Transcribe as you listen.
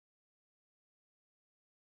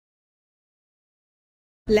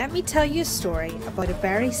Let me tell you a story about a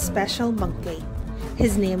very special monkey.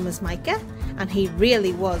 His name was Micah, and he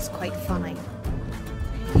really was quite funny.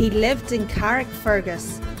 He lived in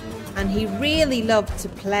Carrickfergus, and he really loved to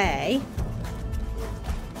play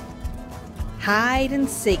hide and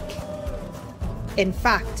seek. In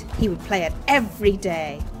fact, he would play it every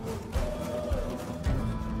day.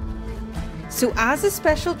 So as a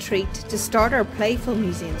special treat to start our Playful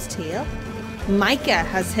Museum's tale, Micah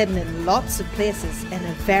has hidden in lots of places in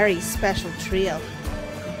a very special trail.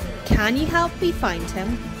 Can you help me find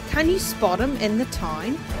him? Can you spot him in the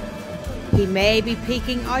town? He may be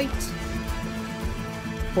peeking out,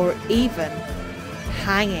 or even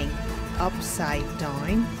hanging upside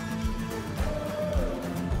down.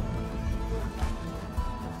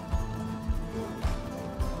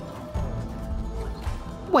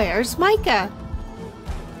 Where's Micah?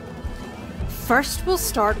 First we'll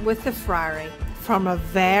start with the friary from a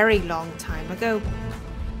very long time ago.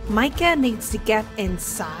 Micah needs to get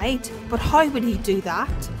inside, but how would he do that?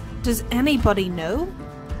 Does anybody know?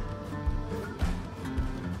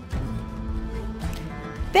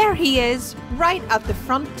 There he is, right at the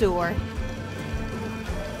front door.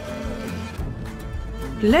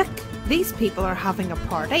 Look, these people are having a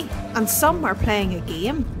party and some are playing a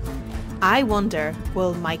game. I wonder,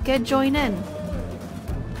 will Micah join in?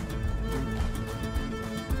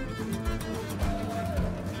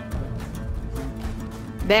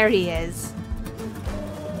 There he is.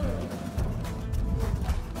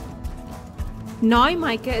 Now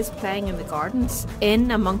Micah is playing in the gardens,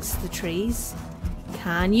 in amongst the trees.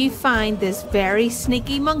 Can you find this very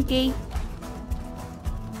sneaky monkey?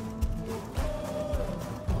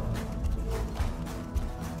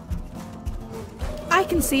 I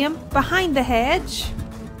can see him behind the hedge.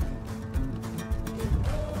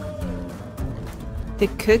 The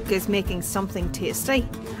cook is making something tasty.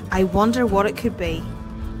 I wonder what it could be.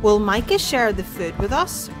 Will Micah share the food with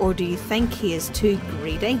us, or do you think he is too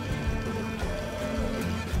greedy?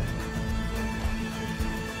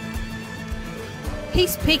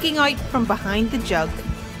 He's peeking out from behind the jug.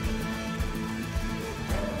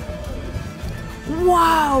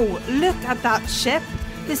 Wow! Look at that ship!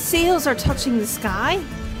 The sails are touching the sky.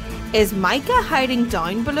 Is Micah hiding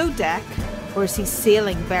down below deck, or is he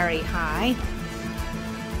sailing very high?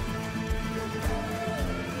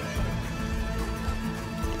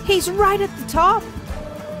 He's right at the top.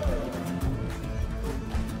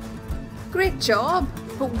 Great job,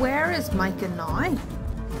 but where is Micah now?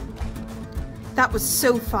 That was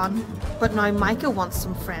so fun, but now Micah wants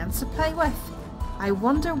some friends to play with. I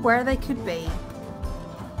wonder where they could be.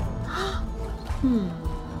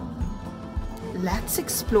 Let's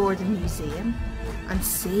explore the museum and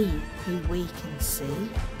see who we can see.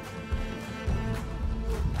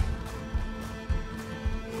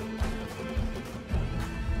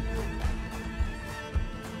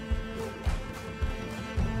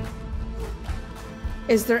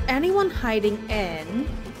 Is there anyone hiding in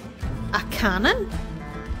a cannon?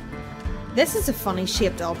 This is a funny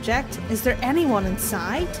shaped object. Is there anyone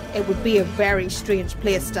inside? It would be a very strange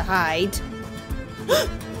place to hide.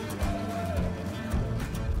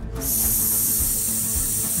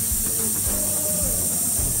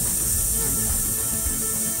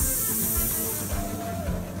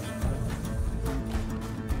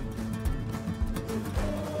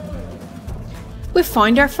 We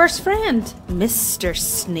found our first friend, Mr.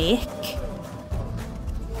 Snake.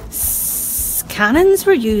 Cannons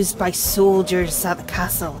were used by soldiers at the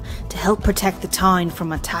castle to help protect the town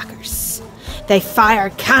from attackers. They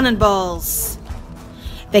fire cannonballs.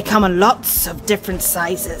 They come in lots of different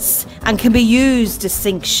sizes and can be used to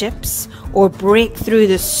sink ships or break through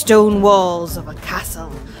the stone walls of a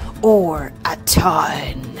castle or a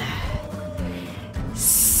town.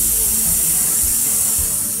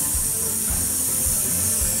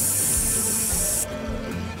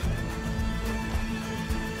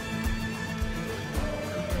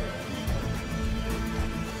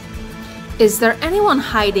 Is there anyone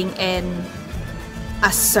hiding in a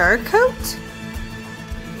surcoat?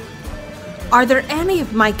 Are there any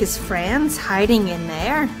of Micah's friends hiding in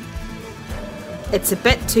there? It's a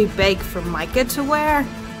bit too big for Micah to wear.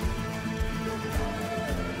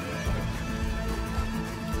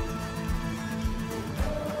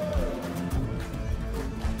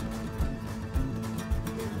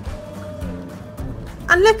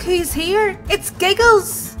 And look who's here! It's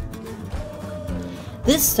Giggles!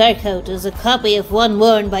 This surcoat is a copy of one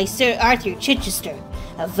worn by Sir Arthur Chichester,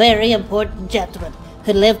 a very important gentleman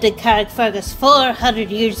who lived in Carrickfergus 400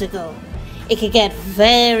 years ago. It could get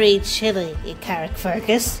very chilly in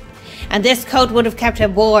Carrickfergus, and this coat would have kept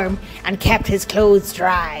him warm and kept his clothes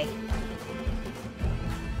dry.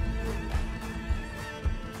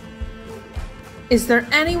 Is there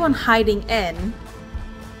anyone hiding in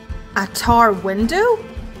a tower window?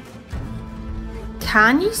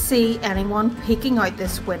 Can you see anyone peeking out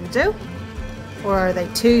this window? Or are they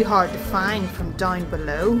too hard to find from down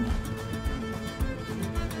below?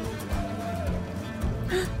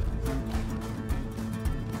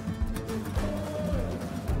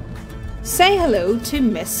 Say hello to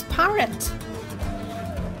Miss Parrot.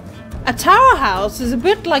 A tower house is a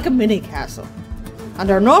bit like a mini castle, and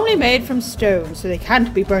are normally made from stone so they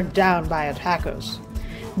can't be burnt down by attackers.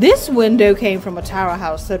 This window came from a tower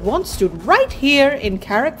house that once stood right here in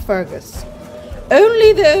Carrickfergus.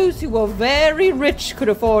 Only those who were very rich could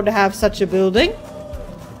afford to have such a building.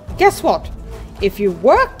 Guess what? If you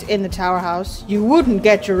worked in the tower house, you wouldn't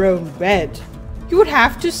get your own bed. You would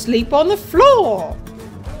have to sleep on the floor.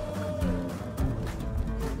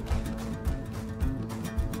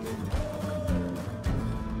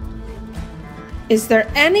 Is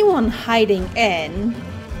there anyone hiding in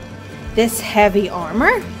this heavy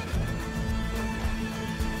armor?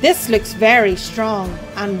 This looks very strong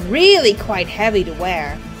and really quite heavy to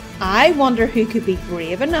wear. I wonder who could be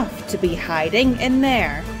brave enough to be hiding in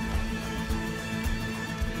there.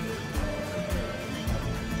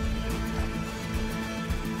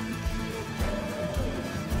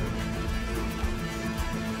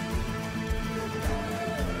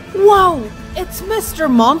 Whoa! It's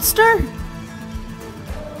Mr. Monster!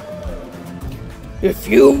 If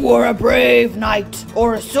you were a brave knight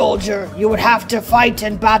or a soldier, you would have to fight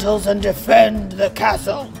in battles and defend the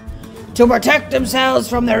castle. To protect themselves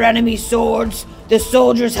from their enemy's swords, the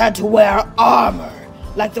soldiers had to wear armor,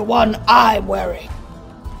 like the one I'm wearing.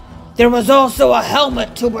 There was also a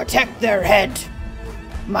helmet to protect their head.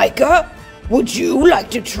 Micah, would you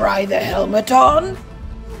like to try the helmet on?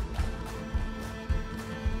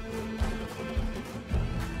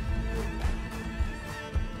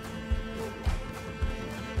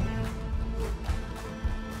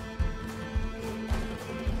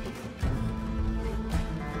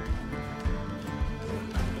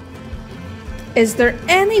 Is there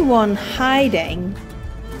anyone hiding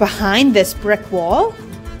behind this brick wall?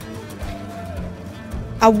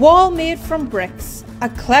 A wall made from bricks, a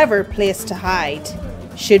clever place to hide.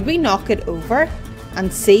 Should we knock it over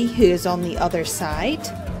and see who is on the other side?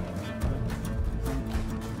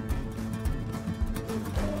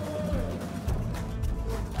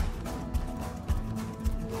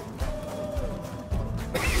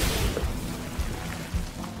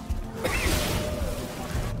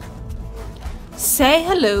 Say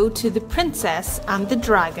hello to the princess and the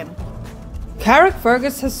dragon.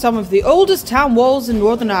 Carrickfergus has some of the oldest town walls in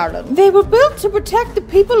Northern Ireland. They were built to protect the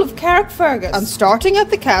people of Carrickfergus, and starting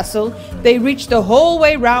at the castle, they reached the whole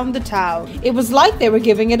way round the town. It was like they were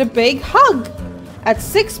giving it a big hug. At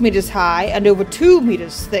 6 meters high and over 2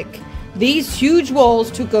 meters thick, these huge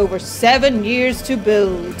walls took over 7 years to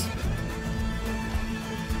build.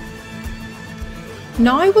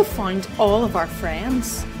 Now we've found all of our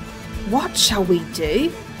friends. What shall we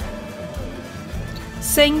do?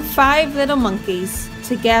 Sing 5 little monkeys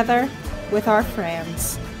together with our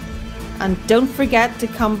friends. And don't forget to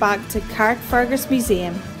come back to Carrickfergus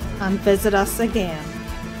Museum and visit us again.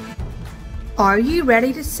 Are you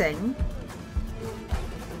ready to sing?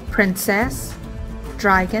 Princess,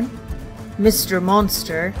 Dragon, Mr.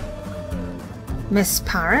 Monster, Miss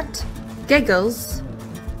Parrot, Giggles,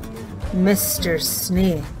 Mr.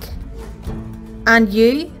 Snake. And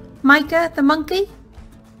you, Micah the Monkey?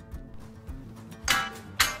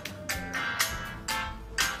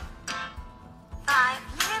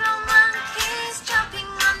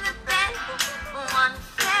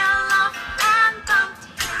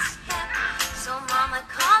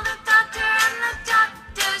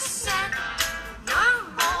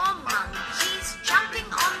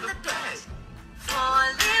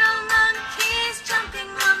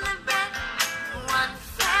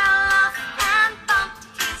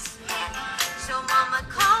 So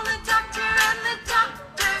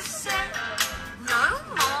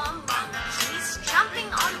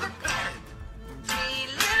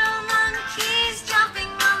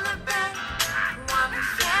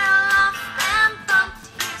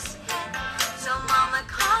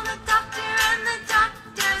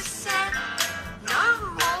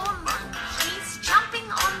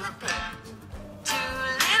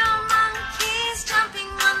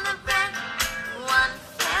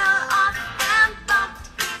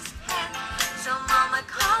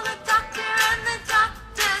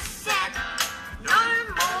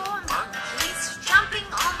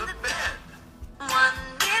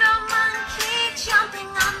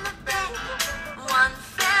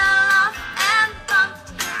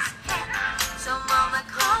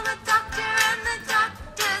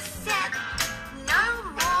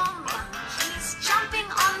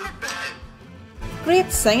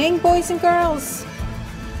Great singing, boys and girls!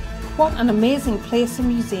 What an amazing place a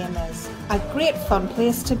museum is. A great fun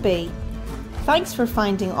place to be. Thanks for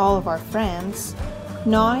finding all of our friends.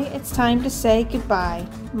 Now it's time to say goodbye.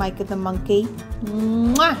 Micah the Monkey.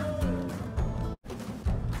 Mwah!